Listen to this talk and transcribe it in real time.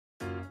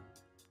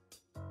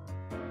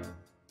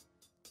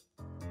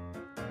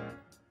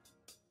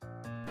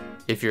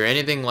If you're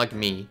anything like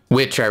me,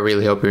 which I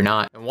really hope you're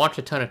not, and watch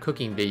a ton of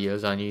cooking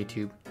videos on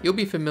YouTube, you'll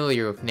be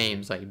familiar with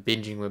names like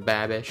Binging with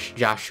Babish,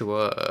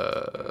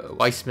 Joshua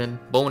Weissman,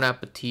 Bon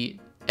Appetit,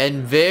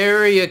 and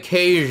very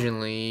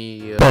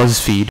occasionally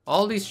BuzzFeed.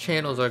 All these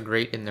channels are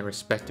great in their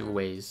respective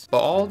ways, but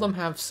all of them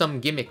have some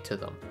gimmick to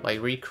them,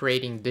 like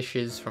recreating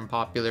dishes from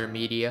popular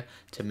media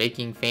to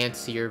making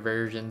fancier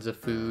versions of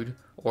food,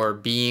 or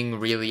being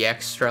really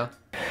extra.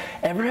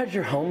 Ever had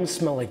your home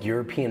smell like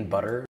European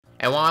butter?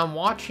 And while I'm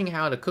watching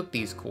how to cook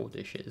these cool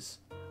dishes,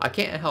 I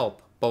can't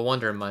help but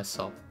wonder to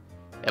myself,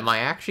 am I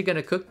actually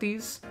gonna cook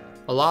these?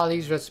 A lot of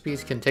these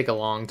recipes can take a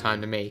long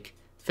time to make,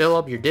 fill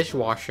up your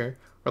dishwasher,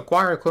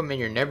 require equipment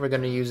you're never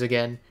gonna use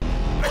again,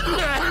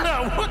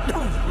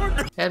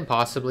 and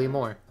possibly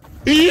more.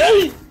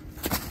 And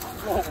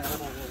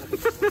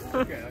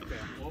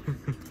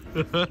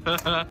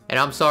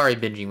I'm sorry,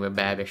 Binging with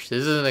Babish,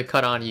 this isn't a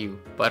cut on you,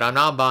 but I'm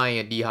not buying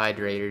a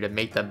dehydrator to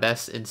make the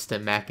best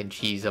instant mac and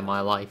cheese of my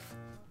life.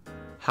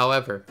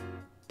 However,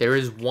 there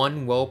is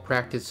one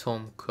well-practiced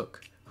home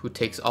cook who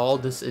takes all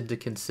this into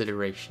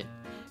consideration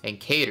and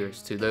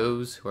caters to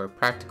those who are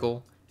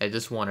practical and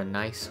just want a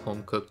nice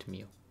home-cooked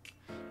meal.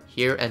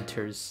 Here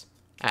enters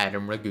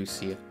Adam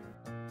Ragusea.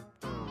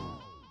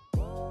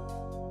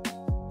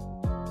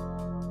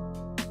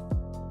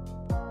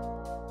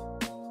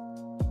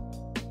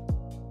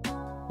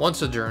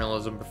 Once a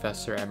journalism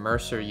professor at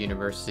Mercer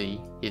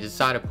University, he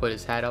decided to put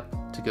his hat up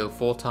to go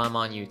full-time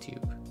on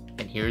YouTube.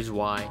 And here's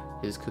why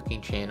his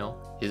cooking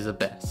channel is the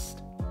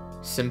best.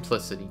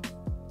 Simplicity.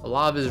 A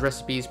lot of his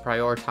recipes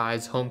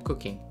prioritize home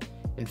cooking.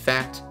 In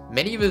fact,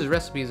 many of his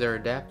recipes are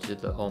adapted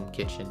to the home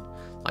kitchen,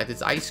 like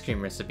this ice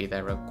cream recipe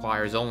that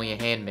requires only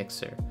a hand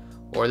mixer,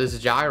 or this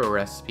gyro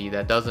recipe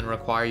that doesn't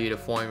require you to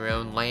form your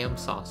own lamb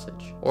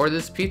sausage, or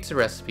this pizza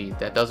recipe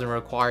that doesn't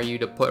require you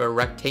to put a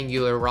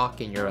rectangular rock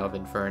in your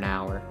oven for an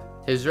hour.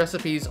 His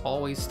recipes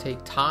always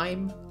take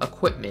time,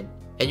 equipment,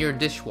 and your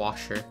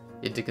dishwasher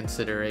into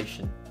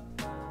consideration.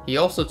 He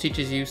also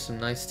teaches you some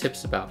nice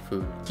tips about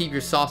food. Keep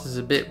your sauces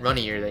a bit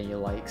runnier than you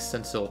like,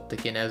 since it'll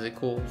thicken as it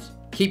cools.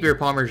 Keep your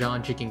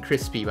Parmesan chicken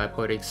crispy by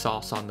putting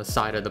sauce on the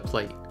side of the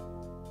plate.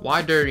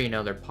 Why dirty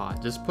another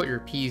pot? Just put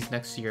your peas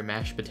next to your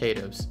mashed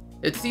potatoes.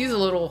 It's these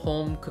little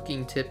home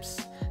cooking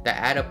tips that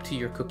add up to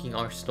your cooking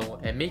arsenal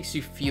and makes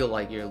you feel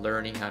like you're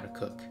learning how to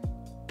cook.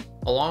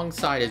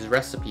 Alongside his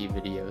recipe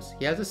videos,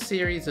 he has a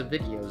series of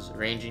videos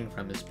ranging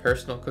from his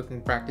personal cooking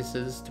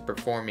practices to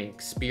performing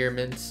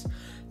experiments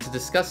to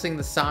discussing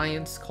the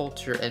science,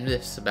 culture, and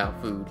myths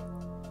about food.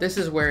 This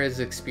is where his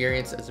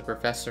experience as a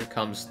professor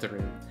comes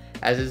through,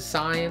 as his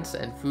science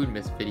and food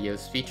myth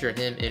videos feature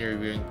him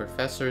interviewing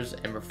professors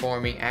and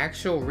performing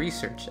actual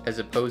research as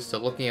opposed to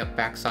looking up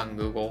facts on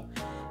Google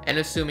and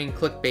assuming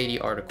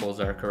clickbaity articles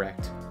are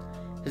correct.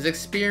 His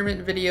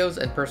experiment videos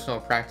and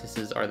personal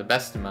practices are the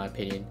best in my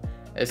opinion,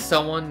 as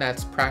someone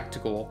that's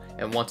practical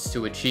and wants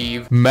to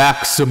achieve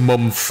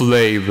maximum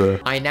flavor.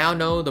 I now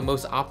know the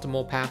most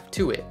optimal path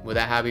to it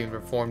without having to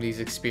perform these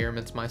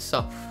experiments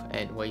myself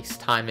and waste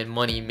time and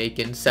money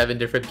making 7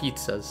 different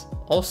pizzas.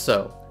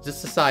 Also,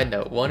 just a side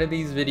note, one of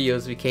these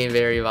videos became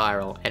very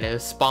viral and it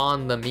has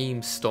spawned the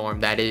meme storm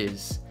that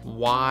is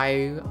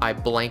why I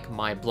blank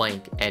my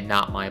blank and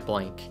not my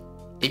blank.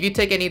 If you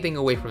take anything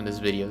away from this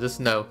video, just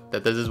know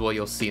that this is what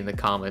you'll see in the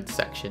comments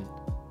section.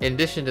 In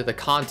addition to the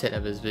content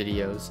of his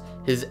videos,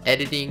 his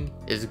editing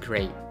is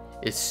great,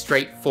 it's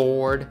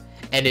straightforward,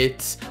 and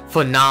it's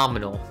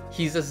phenomenal.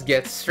 He just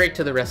gets straight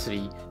to the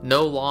recipe,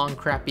 no long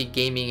crappy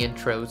gaming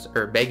intros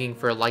or begging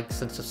for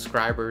likes and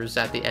subscribers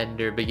at the end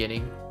or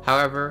beginning.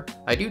 However,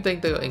 I do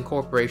think the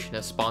incorporation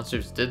of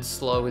sponsors did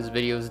slow his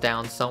videos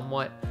down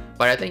somewhat,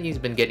 but I think he's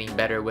been getting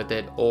better with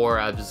it, or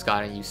I've just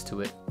gotten used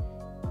to it.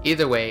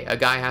 Either way, a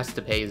guy has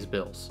to pay his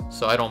bills,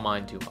 so I don't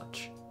mind too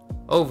much.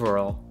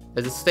 Overall,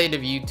 as the state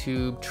of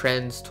YouTube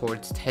trends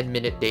towards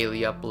 10-minute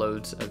daily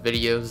uploads of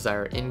videos that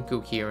are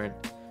incoherent,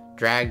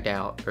 dragged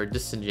out, or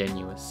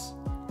disingenuous,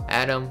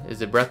 Adam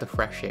is a breath of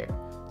fresh air,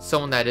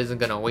 someone that isn't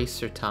gonna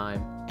waste your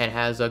time and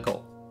has a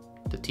goal,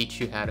 to teach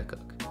you how to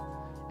cook.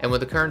 And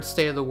with the current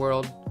state of the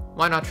world,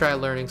 why not try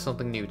learning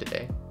something new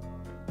today?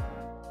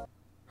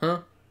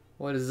 Huh?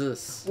 What is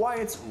this? Why,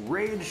 it's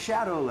Raid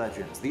Shadow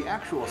Legends, the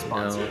actual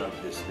sponsor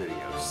of this video.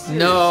 Seriously,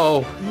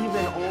 no!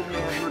 Even old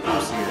man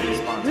Ragusea is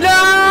sponsored. No!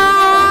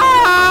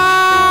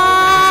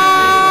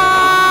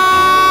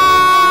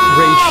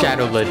 Raid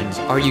Shadow Legends,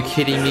 are you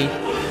kidding me?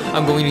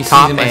 I'm going to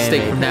season my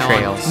steak from now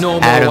on. No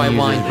more white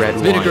wine,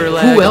 vinegar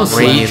lag. Who else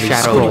Raid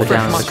Shadow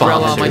fresh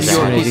mozzarella on my New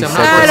York pizza.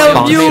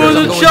 Adam, you were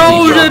the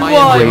chosen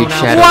one! Raid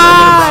Shadow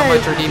Why?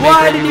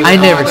 Why did you I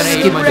never always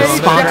skipped the Raid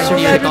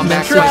sponsorship Shadow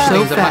message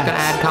Legends so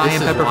fast.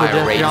 Cayenne pepper for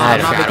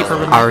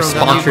Adam, our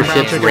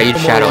sponsorship, Raid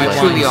Shadow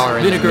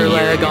Legends. Vinegar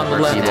lag on the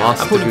left.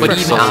 I'm putting But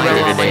fresh even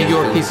mozzarella I on my New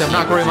York pizza. I'm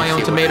not growing my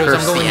own tomatoes.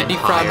 I'm going to deep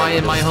fry my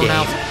own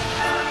house.